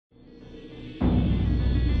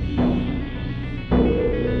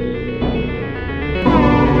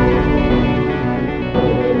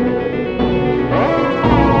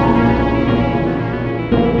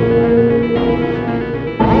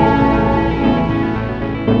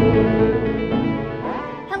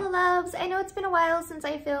it's been a while since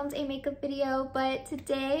I filmed a makeup video, but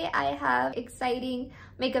today I have exciting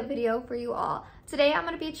makeup video for you all. Today I'm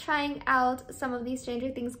going to be trying out some of the Stranger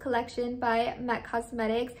Things collection by M.A.C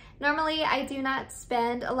Cosmetics. Normally I do not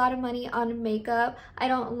spend a lot of money on makeup. I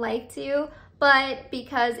don't like to, but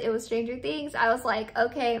because it was Stranger Things, I was like,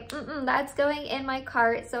 okay, that's going in my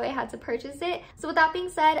cart, so I had to purchase it. So with that being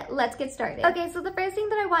said, let's get started. Okay, so the first thing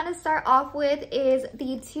that I want to start off with is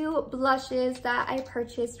the two blushes that I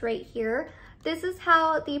purchased right here. This is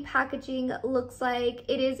how the packaging looks like.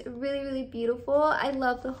 It is really, really beautiful. I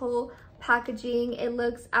love the whole packaging. It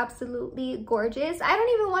looks absolutely gorgeous. I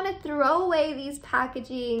don't even want to throw away these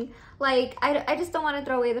packaging. Like, I just don't want to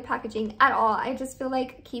throw away the packaging at all. I just feel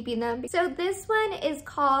like keeping them. So this one is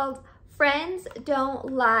called Friends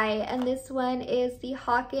Don't Lie, and this one is the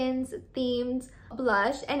Hawkins themed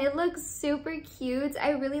blush, and it looks super cute.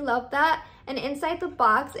 I really love that. And inside the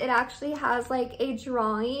box, it actually has like a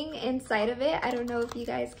drawing inside of it. I don't know if you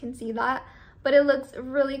guys can see that, but it looks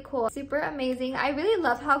really cool. Super amazing. I really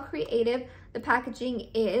love how creative the packaging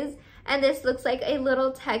is. And this looks like a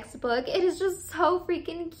little textbook. It is just so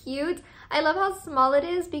freaking cute. I love how small it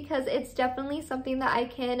is because it's definitely something that I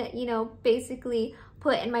can, you know, basically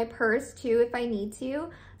put in my purse too if I need to.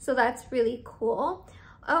 So that's really cool.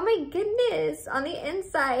 Oh my goodness, on the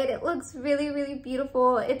inside, it looks really, really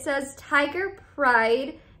beautiful. It says Tiger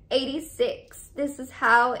Pride 86. This is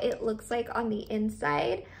how it looks like on the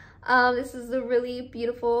inside. This is a really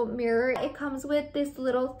beautiful mirror. It comes with this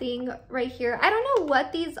little thing right here. I don't know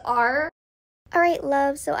what these are. Alright,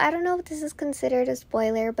 love, so I don't know if this is considered a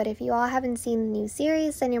spoiler, but if you all haven't seen the new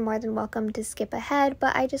series, then you're more than welcome to skip ahead,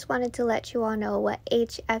 but I just wanted to let you all know what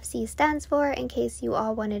HFC stands for in case you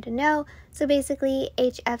all wanted to know. So basically,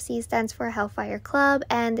 HFC stands for Hellfire Club,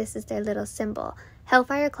 and this is their little symbol.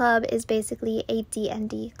 Hellfire Club is basically a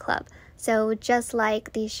D&D club. So just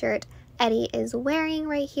like the shirt Eddie is wearing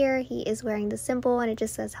right here, he is wearing the symbol and it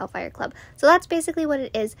just says Hellfire Club. So that's basically what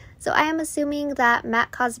it is. So I am assuming that M.A.C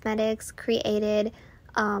Cosmetics created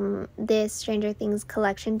this Stranger Things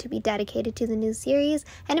collection to be dedicated to the new series,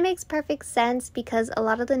 and it makes perfect sense because a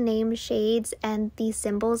lot of the name shades and the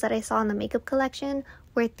symbols that I saw in the makeup collection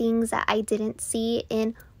were things that I didn't see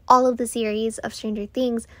in all of the series of Stranger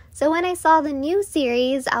Things. So when I saw the new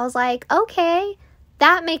series, I was like, okay,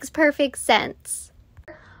 that makes perfect sense.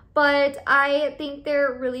 But I think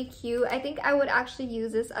they're really cute. I think I would actually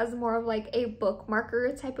use this as more of like a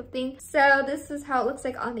bookmarker type of thing. So this is how it looks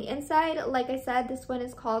like on the inside. Like I said, this one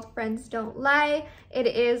is called Friends Don't Lie. It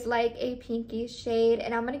is like a pinky shade,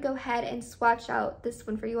 and I'm gonna go ahead and swatch out this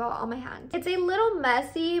one for you all on my hand. It's a little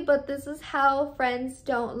messy, but this is how Friends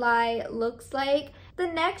Don't Lie looks like. The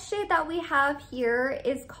next shade that we have here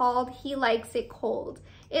is called He Likes It Cold.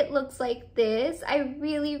 It looks like this. I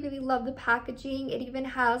really, really love the packaging. It even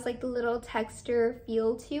has like the little texture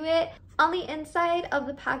feel to it. On the inside of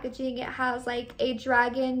the packaging, it has like a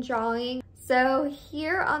dragon drawing. So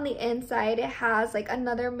here on the inside, it has like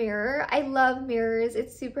another mirror. I love mirrors.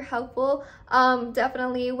 It's super helpful.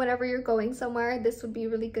 Definitely whenever you're going somewhere, this would be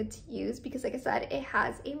really good to use because like I said, it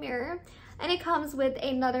has a mirror. And it comes with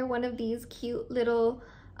another one of these cute little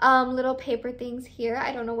paper things here.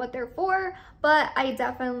 I don't know what they're for, but I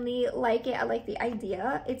definitely like it. I like the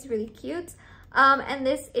idea. It's really cute. And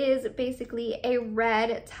this is basically a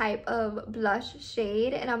red type of blush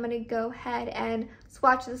shade, and I'm gonna go ahead and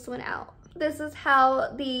swatch this one out. This is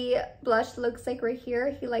how the blush looks like right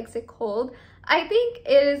here. He Likes It Cold. I think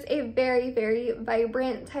it is a very, very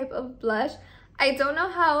vibrant type of blush. I don't know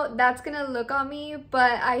how that's gonna look on me,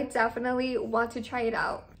 but I definitely want to try it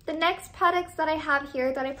out. The next products that I have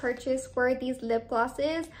here that I purchased were these lip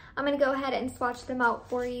glosses. I'm going to go ahead and swatch them out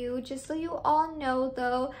for you. Just so you all know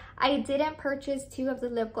though, I didn't purchase two of the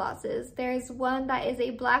lip glosses. There's one that is a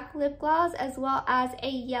black lip gloss as well as a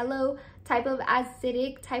yellow type of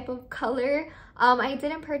acidic type of color. I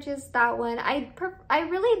didn't purchase that one. I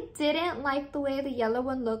really didn't like the way the yellow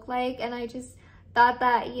one looked like, and I just thought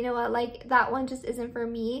that, you know what, like that one just isn't for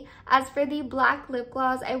me. As for the black lip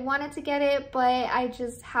gloss, I wanted to get it, but I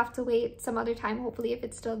just have to wait some other time, hopefully if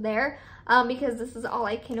it's still there, because this is all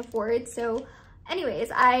I can afford. So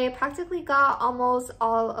anyways, I practically got almost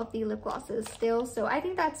all of the lip glosses still, so I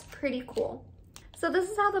think that's pretty cool. So this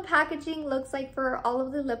is how the packaging looks like for all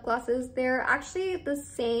of the lip glosses. They're actually the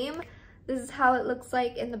same. This is how it looks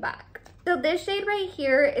like in the back. So this shade right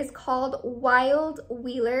here is called Wild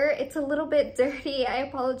Wheeler. It's a little bit dirty. I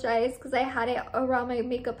apologize because I had it around my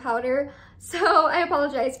makeup powder. So I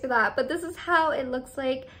apologize for that. But this is how it looks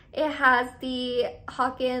like. It has the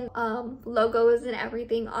Hawkins logos and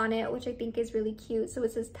everything on it, which I think is really cute. So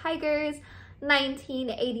it says tigers,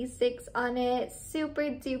 1986 on it. Super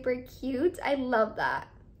duper cute. I love that.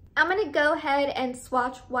 I'm gonna go ahead and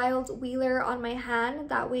swatch Wild Wheeler on my hand.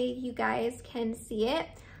 That way you guys can see it.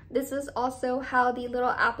 This is also how the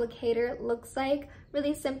little applicator looks like.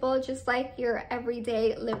 Really simple, just like your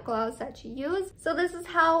everyday lip gloss that you use. So this is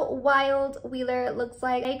how Wild Wheeler looks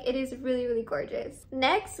like. It is really, really gorgeous.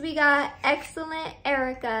 Next, we got Excellent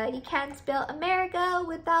Erica. You can't spell America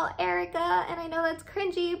without Erica. And I know that's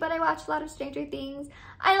cringy, but I watch a lot of Stranger Things.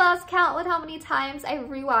 I lost count with how many times I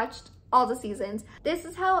rewatched all the seasons. This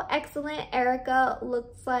is how Excellent Erica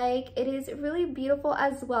looks like. It is really beautiful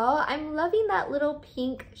as well. I'm loving that little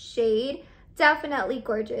pink shade. Definitely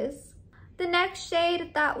gorgeous. The next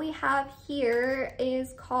shade that we have here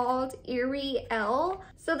is called Eerie L.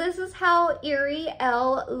 So this is how Eerie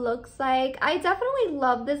L looks like. I definitely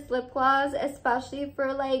love this lip gloss, especially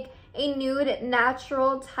for like a nude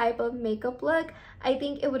natural type of makeup look. I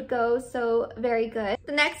think it would go so very good.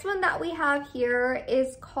 The next one that we have here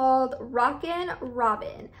is called Rockin'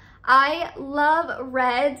 Robin. I love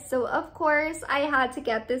red, so of course I had to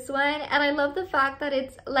get this one, and I love the fact that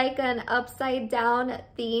it's like an upside down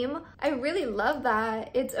theme. I really love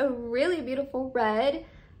that. It's a really beautiful red.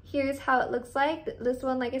 Here's how it looks like. This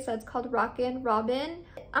one, like I said, it's called Rockin' Robin.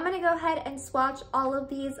 I'm gonna go ahead and swatch all of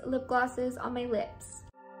these lip glosses on my lips.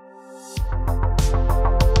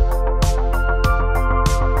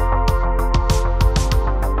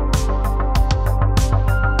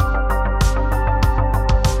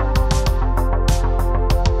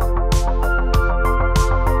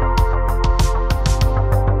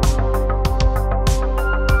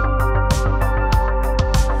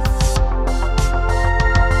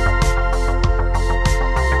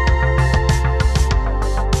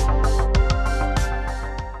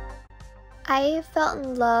 I fell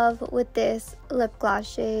in love with this lip gloss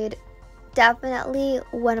shade. Definitely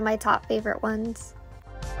one of my top favorite ones.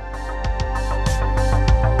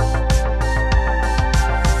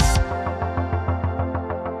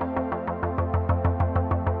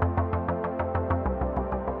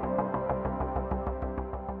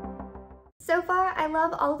 So far, I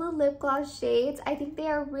love all the lip gloss shades. I think they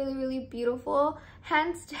are really, really beautiful.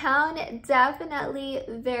 Hands down, definitely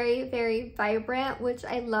very, very vibrant, which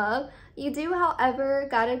I love. You do, however,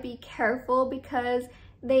 gotta be careful because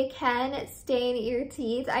they can stain your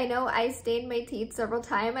teeth. I know I stained my teeth several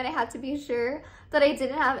times and I had to be sure that I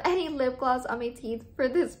didn't have any lip gloss on my teeth for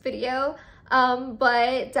this video.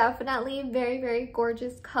 But definitely very, very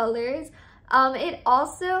gorgeous colors. It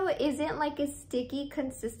also isn't like a sticky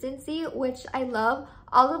consistency, which I love.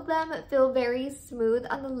 All of them feel very smooth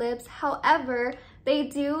on the lips. However, they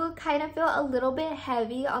do kind of feel a little bit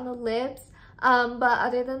heavy on the lips. But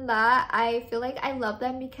other than that, I feel like I love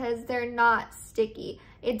them because they're not sticky.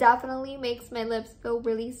 It definitely makes my lips feel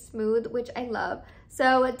really smooth, which I love.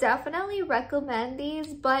 So definitely recommend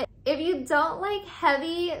these, but if you don't like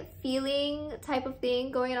heavy feeling type of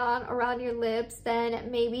thing going on around your lips, then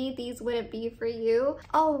maybe these wouldn't be for you.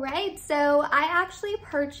 All right, so I actually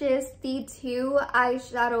purchased the 2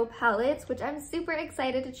 eyeshadow palettes, which I'm super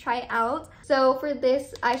excited to try out. So for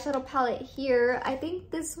this eyeshadow palette here, I think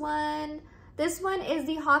this one is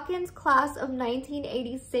the Hawkins Class of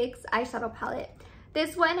 1986 eyeshadow palette.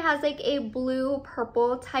 This one has like a blue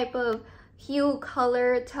purple type of hue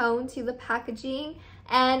color tone to the packaging.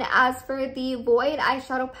 And as for the Void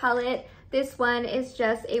eyeshadow palette, this one is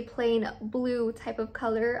just a plain blue type of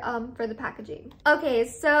color for the packaging. Okay,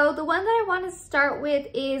 so the one that I want to start with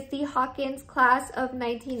is the Hawkins Class of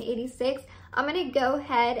 1986. I'm going to go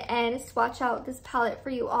ahead and swatch out this palette for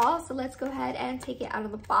you all. So let's go ahead and take it out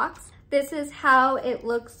of the box. This is how it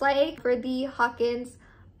looks like for the Hawkins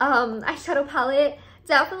eyeshadow palette.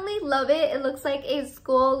 Definitely love it. It looks like a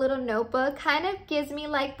school little notebook. Kind of gives me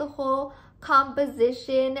like the whole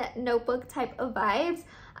composition notebook type of vibes.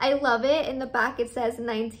 I love it. In the back it says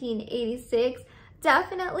 1986.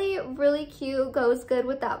 Definitely really cute. Goes good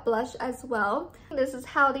with that blush as well. This is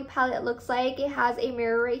how the palette looks like. It has a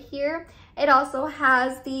mirror right here. It also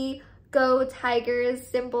has the Go Tigers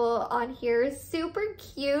symbol on here. Super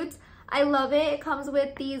cute. I love it. It comes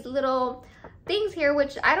with these little things here,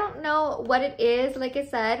 which I don't know what it is, like I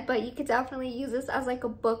said, but you could definitely use this as like a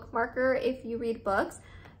bookmarker if you read books.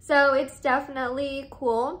 So it's definitely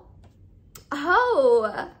cool.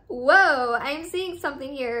 Oh, whoa, I'm seeing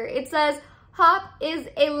something here. It says Hop is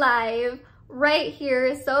alive right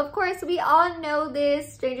here. So of course we all know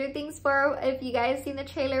this Stranger Things 4. If you guys seen the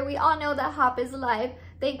trailer, we all know that Hop is alive.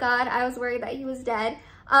 Thank God, I was worried that he was dead.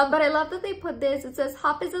 But I love that they put this. It says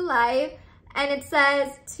Hop is alive, and it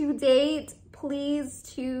says to date, please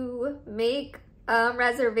to make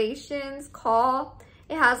reservations, call.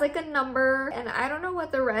 It has like a number, and I don't know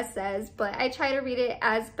what the rest says, but I try to read it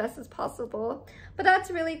as best as possible. But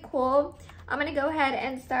that's really cool. I'm gonna go ahead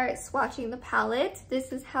and start swatching the palette.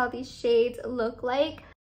 This is how these shades look like.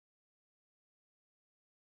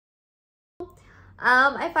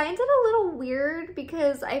 I find it a little weird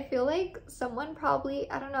because I feel like someone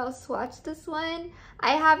probably, I don't know, swatched this one.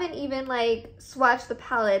 I haven't even like swatched the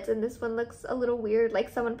palettes, and this one looks a little weird, like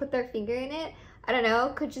someone put their finger in it. I don't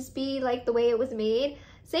know, could just be like the way it was made.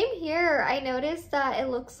 Same here, I noticed that it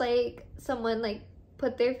looks like someone like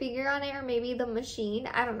put their finger on it, or maybe the machine,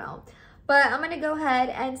 I don't know. But I'm gonna go ahead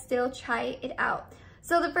and still try it out.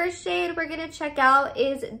 So the first shade we're gonna check out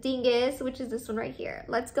is Dingus, which is this one right here.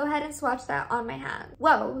 Let's go ahead and swatch that on my hand.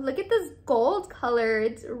 Whoa, look at this gold color.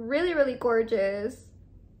 It's really, really gorgeous.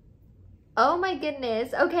 Oh my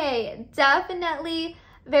goodness. Okay, definitely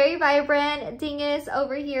very vibrant. Dingus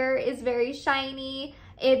over here is very shiny.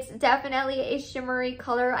 It's definitely a shimmery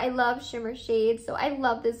color. I love shimmer shades, so I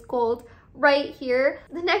love this gold right here.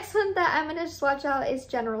 The next one that I'm gonna swatch out is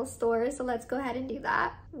General Store, so let's go ahead and do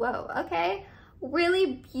that. Whoa, okay.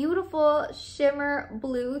 Really beautiful shimmer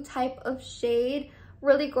blue type of shade,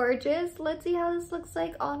 really gorgeous. Let's see how this looks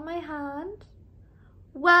like on my hand.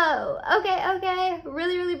 Whoa, okay,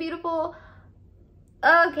 really, really beautiful.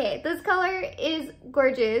 Okay, this color is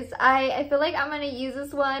gorgeous. I feel like I'm gonna use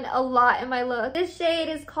this one a lot in my look. This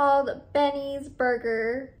shade is called Benny's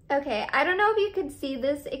Burger. Okay, I don't know if you can see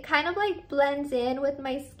this. It kind of like blends in with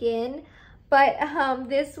my skin. But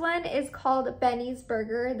this one is called Benny's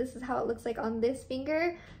Burger. This is how it looks like on this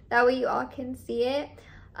finger. That way you all can see it.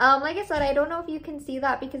 Like I said, I don't know if you can see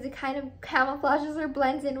that because it kind of camouflages or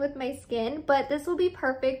blends in with my skin. But this will be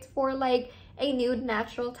perfect for like a nude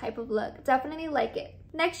natural type of look. Definitely like it.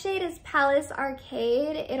 Next shade is Palace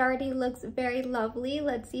Arcade. It already looks very lovely.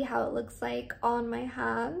 Let's see how it looks like on my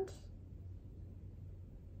hand.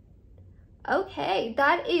 Okay,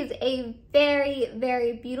 that is a very,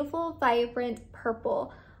 very beautiful, vibrant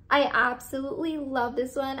purple. I absolutely love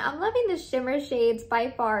this one. I'm loving the shimmer shades by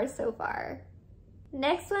far so far.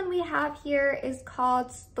 Next one we have here is called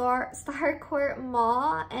Starcourt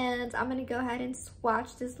Mall, and I'm gonna go ahead and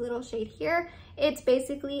swatch this little shade here. It's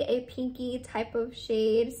basically a pinky type of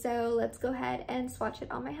shade, so let's go ahead and swatch it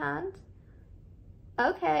on my hand.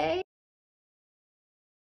 Okay.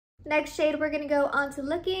 Next shade we're gonna go on to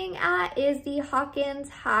looking at is the Hawkins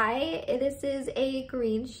High. This is a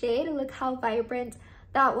green shade. Look how vibrant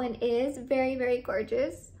that one is. Very, very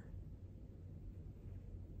gorgeous.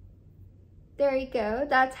 There you go.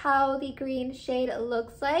 That's how the green shade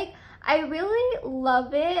looks like. I really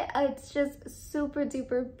love it. It's just super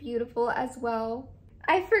duper beautiful as well.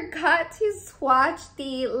 I forgot to swatch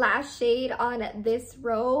the Lash shade on this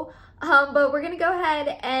row, but we're gonna go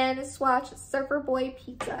ahead and swatch Surfer Boy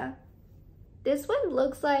Pizza. This one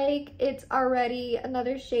looks like it's already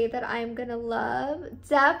another shade that I'm gonna love.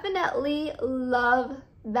 Definitely love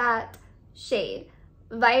that shade.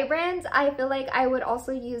 Vibrant, I feel like I would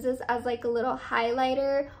also use this as like a little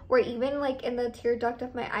highlighter or even like in the tear duct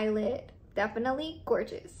of my eyelid. Definitely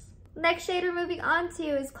gorgeous. Next shade we're moving on to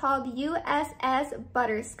is called USS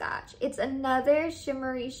Butterscotch. It's another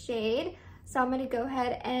shimmery shade. So I'm gonna go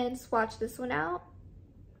ahead and swatch this one out.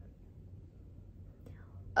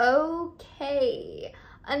 Okay,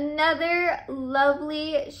 another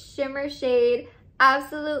lovely shimmer shade.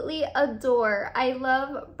 Absolutely adore. I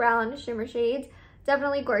love brown shimmer shades.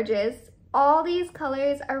 Definitely gorgeous. All these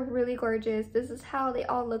colors are really gorgeous. This is how they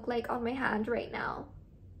all look like on my hand right now.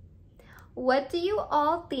 What do you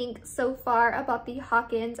all think so far about the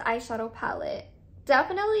Hawkins eyeshadow palette?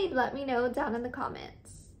 Definitely let me know down in the comments.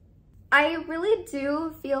 I really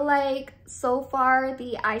do feel like so far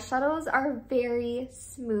the eyeshadows are very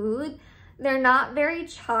smooth. They're not very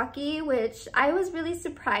chalky, which I was really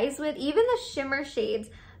surprised with. Even the shimmer shades,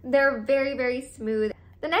 they're very, very smooth.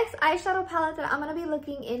 The next eyeshadow palette that I'm going to be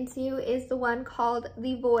looking into is the one called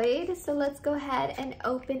The Void. So let's go ahead and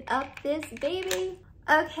open up this baby.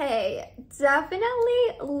 Okay,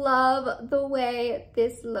 definitely love the way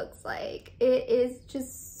this looks like. It is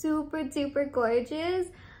just super duper gorgeous.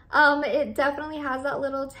 It definitely has that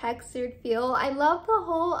little textured feel. I love the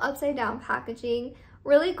whole upside down packaging.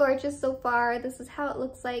 Really gorgeous so far. This is how it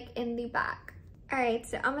looks like in the back. All right,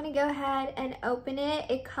 so I'm gonna go ahead and open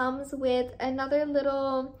it. It comes with another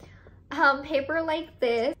little paper like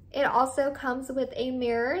this. It also comes with a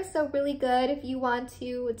mirror, so really good if you want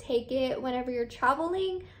to take it whenever you're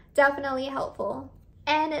traveling. Definitely helpful.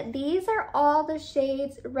 And these are all the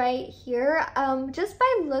shades right here. Just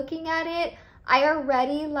by looking at it, I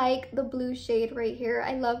already like the blue shade right here.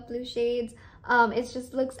 I love blue shades. It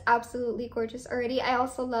just looks absolutely gorgeous already. I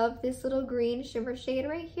also love this little green shimmer shade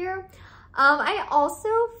right here. I also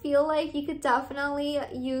feel like you could definitely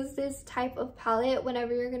use this type of palette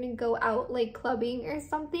whenever you're gonna go out like clubbing or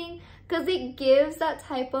something, because it gives that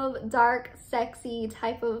type of dark, sexy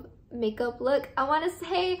type of makeup look. I want to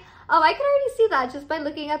say, I can already see that just by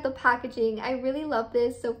looking at the packaging. I really love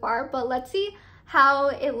this so far, but let's see how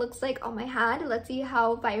it looks like on my hand. Let's see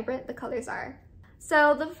how vibrant the colors are.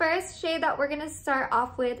 So the first shade that we're gonna start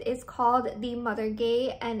off with is called the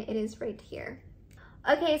Mothergate, and it is right here.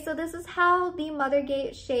 Okay, so this is how the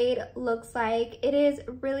Mothergate shade looks like. It is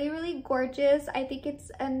really, really gorgeous. I think it's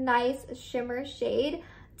a nice shimmer shade.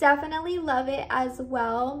 Definitely love it as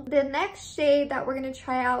well. The next shade that we're gonna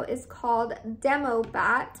try out is called Demo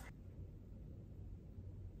Bat.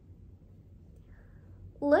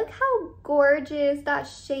 Look how gorgeous that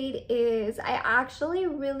shade is. I actually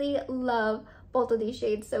really love both of these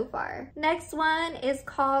shades so far. Next one is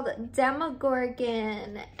called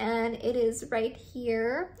Demogorgon, and it is right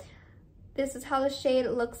here. This is how the shade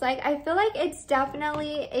looks like. I feel like it's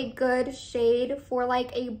definitely a good shade for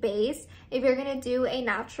like a base if you're gonna do a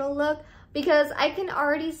natural look, because I can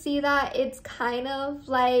already see that it's kind of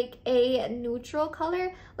like a neutral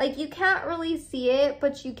color. Like you can't really see it,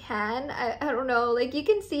 but you can. I don't know, like you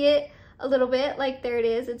can see it a little bit, like there it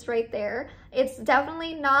is, it's right there. It's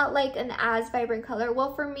definitely not like an as vibrant color.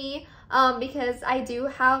 Well, for me, because I do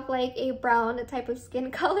have like a brown type of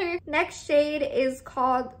skin color. Next shade is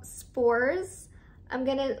called Spores. I'm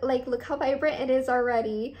gonna like, look how vibrant it is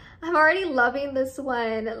already. I'm already loving this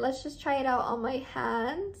one. Let's just try it out on my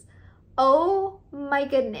hands. Oh my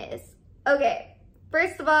goodness. Okay,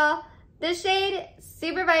 first of all, this shade,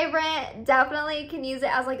 super vibrant. Definitely can use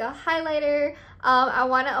it as like a highlighter. I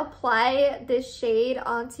want to apply this shade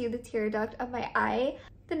onto the tear duct of my eye.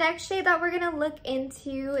 The next shade that we're gonna look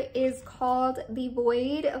into is called The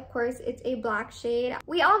Void. Of course, it's a black shade.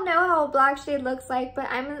 We all know how a black shade looks like, but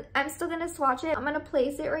I'm still gonna swatch it. I'm gonna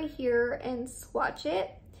place it right here and swatch it.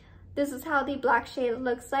 This is how the black shade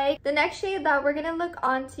looks like. The next shade that we're gonna look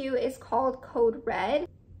onto is called Code Red.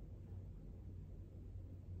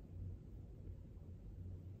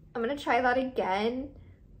 I'm gonna try that again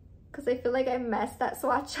because I feel like I messed that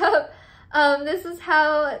swatch up. This is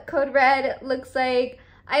how Code Red looks like.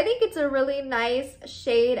 I think it's a really nice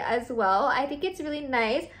shade as well. I think it's really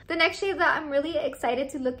nice. The next shade that I'm really excited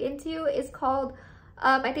to look into is called,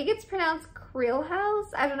 I think it's pronounced Krill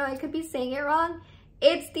House. I don't know, I could be saying it wrong.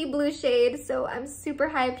 It's the blue shade, so I'm super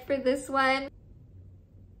hyped for this one.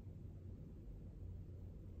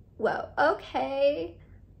 Whoa, okay.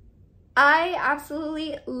 I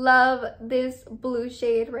absolutely love this blue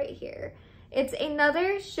shade right here. It's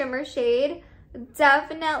another shimmer shade.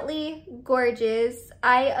 Definitely gorgeous.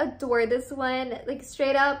 I adore this one. Like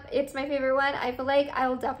straight up, it's my favorite one. I feel like I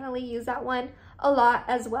will definitely use that one a lot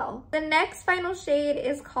as well. The next final shade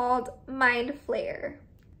is called Mind Flare.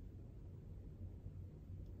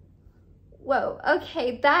 Whoa,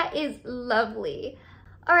 okay, that is lovely.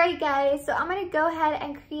 Alright guys, so I'm going to go ahead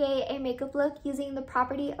and create a makeup look using the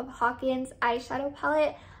Property of Hawkins eyeshadow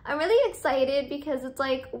palette. I'm really excited because it's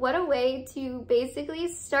like, what a way to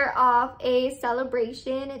basically start off a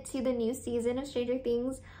celebration to the new season of Stranger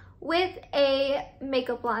Things with a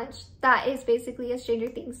makeup launch that is basically a Stranger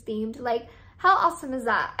Things themed. Like, how awesome is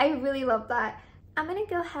that? I really love that. I'm going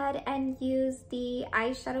to go ahead and use the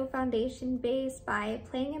eyeshadow foundation base by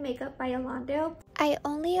Playing in Makeup by Yolando. I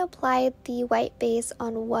only applied the white base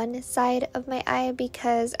on one side of my eye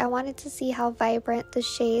because I wanted to see how vibrant the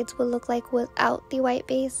shades would look like without the white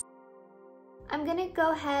base. I'm going to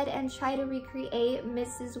go ahead and try to recreate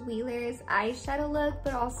Mrs. Wheeler's eyeshadow look,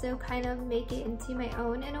 but also kind of make it into my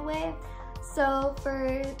own in a way. So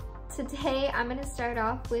for today, I'm going to start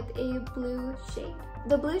off with a blue shade.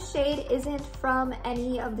 The blue shade isn't from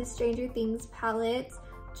any of the Stranger Things palettes.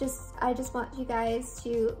 I just want you guys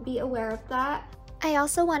to be aware of that. I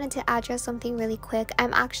also wanted to address something really quick.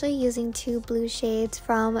 I'm actually using two blue shades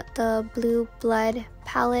from the Blue Blood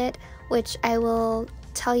palette, which I will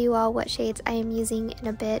tell you all what shades I am using in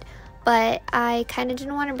a bit. But I kind of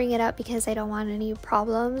didn't want to bring it up because I don't want any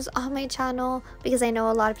problems on my channel, because I know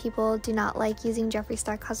a lot of people do not like using Jeffree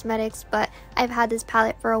Star Cosmetics, but I've had this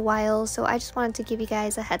palette for a while, so I just wanted to give you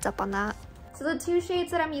guys a heads up on that. So the two shades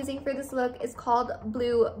that I'm using for this look is called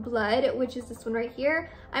Blue Blood, which is this one right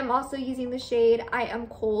here. I'm also using the shade I Am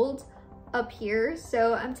Cold up here.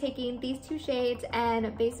 So I'm taking these two shades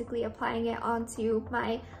and basically applying it onto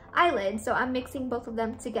my eyelid. So I'm mixing both of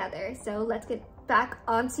them together. So let's get back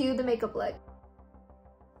onto the makeup look.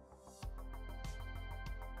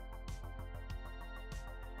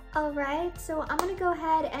 Alright, so I'm gonna go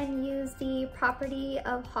ahead and use the Property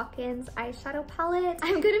of Hawkins eyeshadow palette.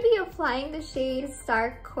 I'm gonna be applying the shade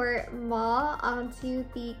Starcourt Mauve onto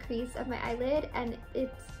the crease of my eyelid, and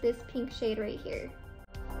it's this pink shade right here.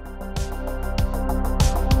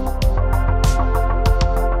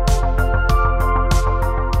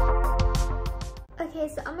 Okay,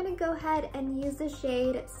 so I'm gonna go ahead and use the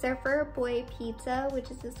shade Surfer Boy Pizza,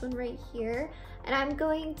 which is this one right here. And I'm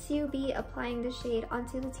going to be applying the shade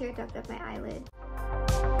onto the tear duct of my eyelid.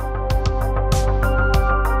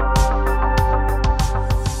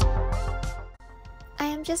 I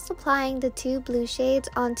am just applying the two blue shades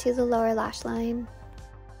onto the lower lash line.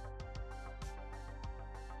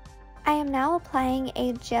 I am now applying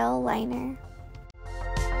a gel liner.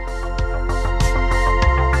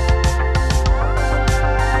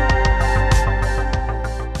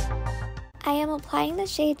 I am applying the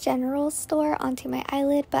shade General Store onto my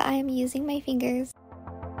eyelid, but I am using my fingers.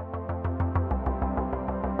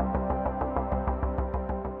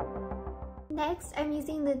 Next, I'm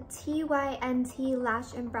using the TYNT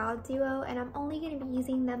Lash and Brow Duo, and I'm only going to be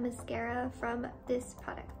using the mascara from this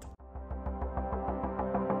product.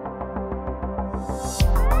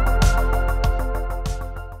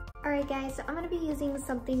 Alright guys, so I'm going to be using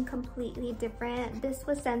something completely different. This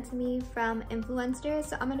was sent to me from influencers,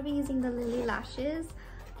 so I'm going to be using the Lily lashes.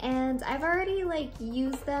 And I've already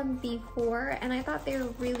used them before, and I thought they were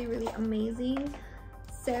really amazing.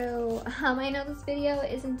 So I know this video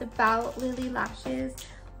isn't about Lily lashes,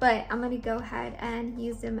 but I'm gonna go ahead and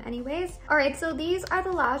use them anyways. Alright, so these are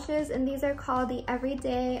the lashes, and these are called the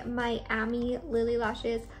Everyday Miami Lily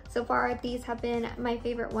lashes. So far, these have been my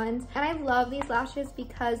favorite ones. And I love these lashes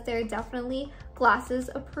because they're definitely glasses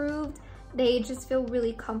approved. They just feel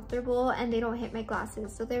really comfortable and they don't hit my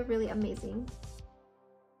glasses, so they're really amazing.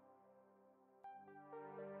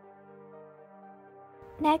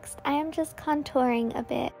 Next, I am just contouring a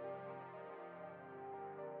bit.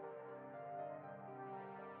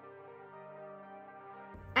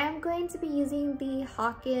 I am going to be using the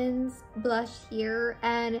Hawkins blush here,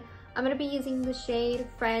 and I'm going to be using the shade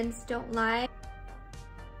Friends Don't Lie.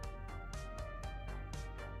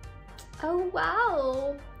 Oh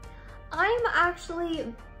wow! I'm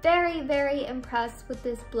actually very impressed with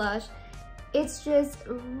this blush. It's just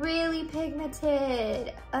really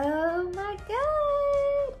pigmented. Oh my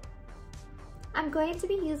god! I'm going to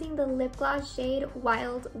be using the lip gloss shade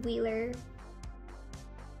Wild Wheeler.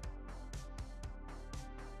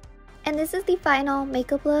 And this is the final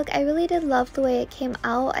makeup look. I really did love the way it came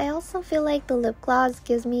out. I also feel like the lip gloss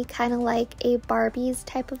gives me kind of like a Barbie's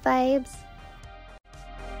type of vibes.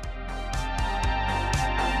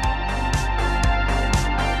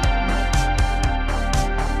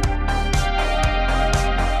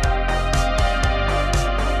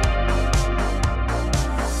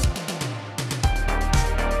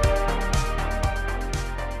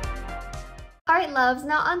 Alright loves,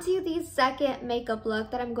 now onto the second makeup look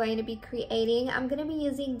that I'm going to be creating. I'm going to be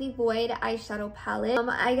using the Void eyeshadow palette.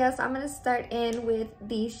 I guess I'm going to start in with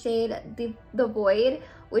the shade the Void,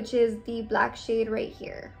 which is the black shade right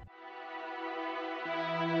here.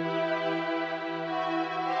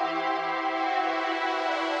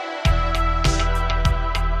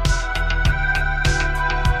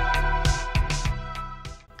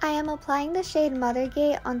 I am applying the shade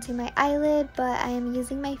Mothergate onto my eyelid, but I am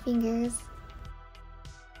using my fingers.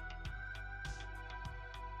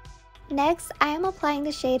 Next, I am applying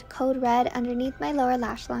the shade Code Red underneath my lower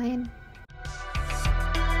lash line.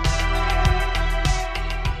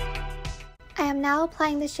 I am now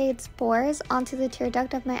applying the shade Spores onto the tear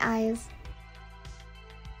duct of my eyes.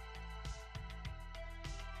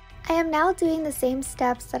 I am now doing the same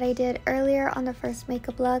steps that I did earlier on the first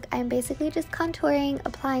makeup look. I am basically just contouring,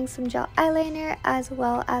 applying some gel eyeliner as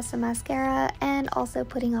well as some mascara, and also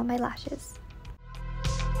putting on my lashes.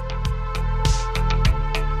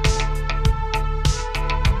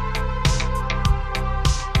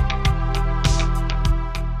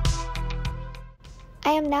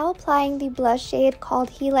 I am now applying the blush shade called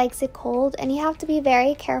He Likes It Cold, and you have to be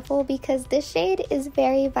very careful because this shade is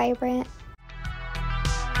very vibrant.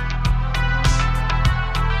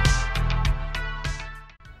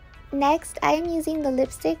 Next, I am using the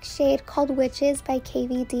lipstick shade called Witches by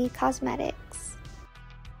KVD Cosmetics.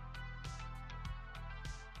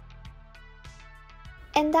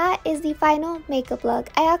 And that is the final makeup look.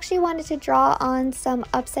 I actually wanted to draw on some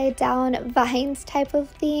upside down vines type of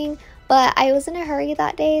thing, but I was in a hurry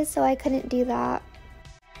that day, so I couldn't do that.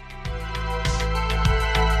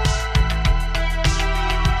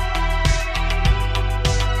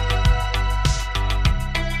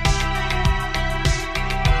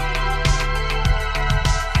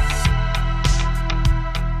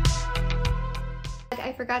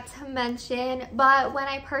 forgot to mention, but when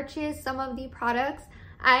I purchased some of the products,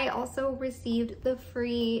 I also received the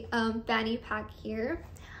free fanny pack here.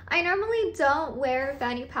 I normally don't wear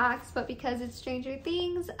fanny packs, but because it's Stranger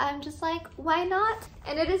Things, I'm just like, why not?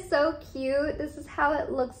 And it is so cute. This is how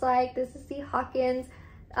it looks like. This is the Hawkins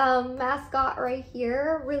mascot right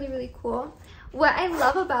here. Really, really cool. What I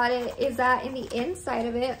love about it is that in the inside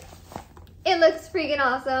of it, it looks freaking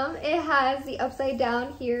awesome. It has the upside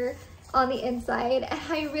down here on the inside, and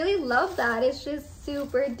I really love that. It's just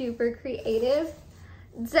super duper creative.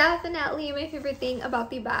 Definitely my favorite thing about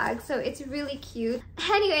the bag, so it's really cute.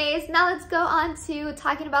 Anyways, now let's go on to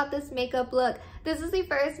talking about this makeup look. This is the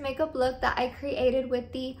first makeup look that I created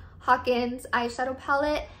with the Hawkins eyeshadow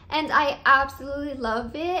palette, and I absolutely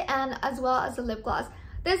love it, and as well as the lip gloss.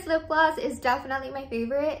 This lip gloss is definitely my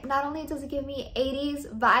favorite. Not only does it give me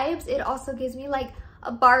 80s vibes, it also gives me like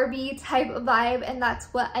a Barbie type of vibe, and that's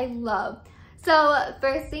what I love. So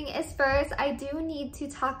first thing is first, I do need to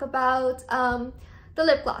talk about the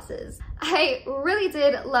lip glosses. I really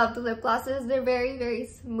did love the lip glosses. They're very, very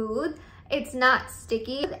smooth. It's not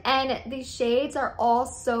sticky, and the shades are all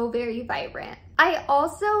so very vibrant. I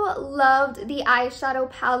also loved the eyeshadow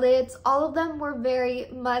palettes. All of them were very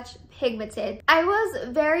much pigmented. I was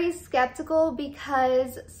very skeptical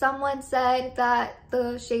because someone said that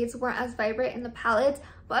the shades weren't as vibrant in the palettes,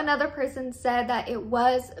 but another person said that it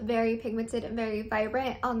was very pigmented and very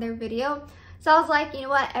vibrant on their video. So I was like, you know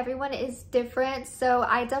what, everyone is different, so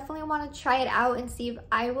I definitely want to try it out and see if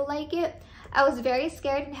I will like it. I was very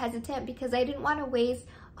scared and hesitant because I didn't want to waste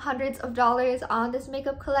hundreds of dollars on this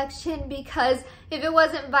makeup collection, because if it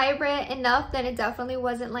wasn't vibrant enough, then it definitely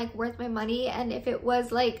wasn't like worth my money. And if it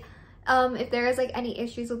was like, if there is like any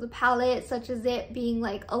issues with the palette, such as it being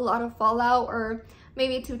like a lot of fallout or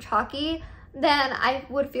maybe too chalky, then I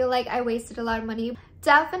would feel like I wasted a lot of money.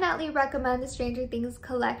 Definitely recommend the Stranger Things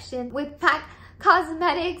collection with M.A.C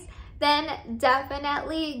Cosmetics. Then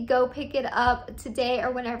definitely go pick it up today or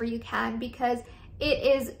whenever you can, because it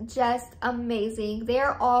is just amazing.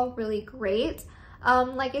 They're all really great.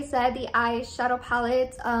 Like I said, the eyeshadow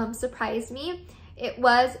palette surprised me. It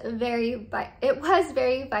was very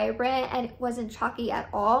vibrant, and it wasn't chalky at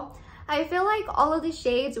all. I feel like all of the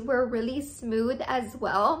shades were really smooth as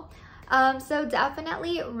well. So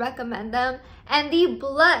definitely recommend them. And the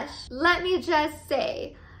blush, let me just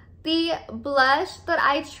say, the blush that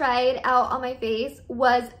I tried out on my face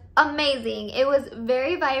was amazing. It was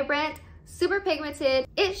very vibrant, super pigmented.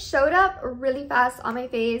 It showed up really fast on my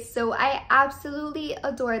face, so I absolutely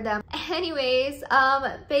adored them. Anyways,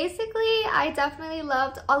 basically I definitely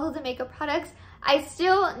loved all of the makeup products. I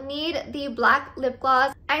still need the black lip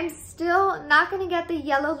gloss. I'm still not gonna get the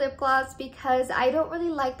yellow lip gloss because I don't really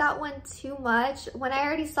like that one too much. When I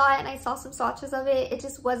already saw it and I saw some swatches of it, it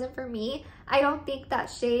just wasn't for me. I don't think that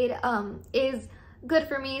shade is good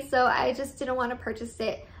for me, so I just didn't want to purchase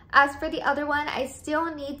it. As for the other one, I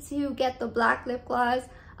still need to get the black lip gloss.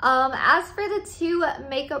 As for the two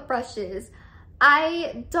makeup brushes,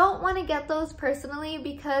 I don't want to get those personally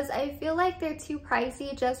because I feel like they're too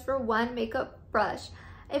pricey just for one makeup brush.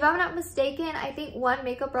 If I'm not mistaken, I think one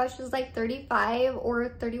makeup brush is like $35 or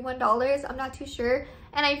 $31. I'm not too sure.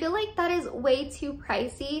 And I feel like that is way too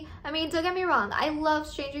pricey. I mean, don't get me wrong, I love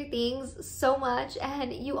Stranger Things so much,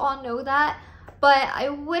 and you all know that. But I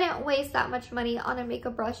wouldn't waste that much money on a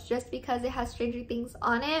makeup brush just because it has Stranger Things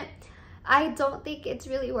on it. I don't think it's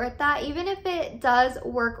really worth that. Even if it does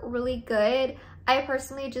work really good, I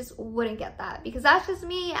personally just wouldn't get that, because that's just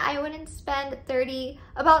me. I wouldn't spend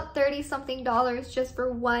about 30 something dollars just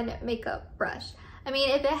for one makeup brush. I mean,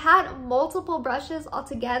 if it had multiple brushes all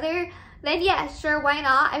together, then yeah, sure, why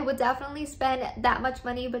not? I would definitely spend that much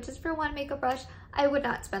money, but just for one makeup brush, I would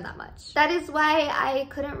not spend that much. That is why I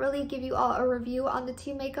couldn't really give you all a review on the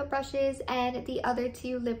two makeup brushes and the other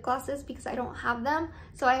two lip glosses because I don't have them,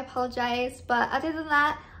 so I apologize. But other than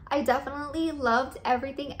that, I definitely loved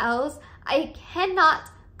everything else. I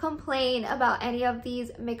cannot complain about any of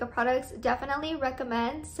these makeup products. Definitely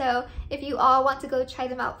recommend. So if you all want to go try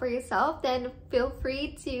them out for yourself, then feel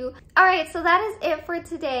free to. Alright, so that is it for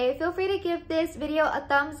today. Feel free to give this video a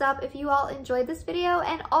thumbs up if you all enjoyed this video,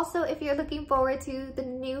 and also if you're looking forward to the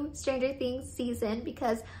new Stranger Things season,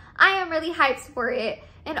 because I am really hyped for it.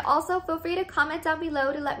 And also feel free to comment down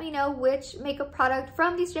below to let me know which makeup product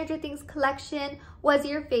from the Stranger Things collection was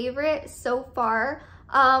your favorite so far.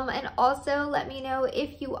 And also let me know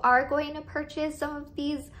if you are going to purchase some of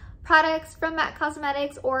these products from M.A.C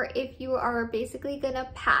Cosmetics, or if you are basically gonna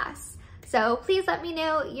pass. So please let me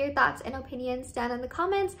know your thoughts and opinions down in the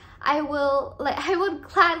comments. I would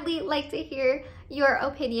gladly like to hear your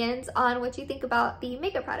opinions on what you think about the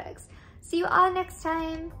makeup products. See you all next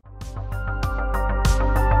time.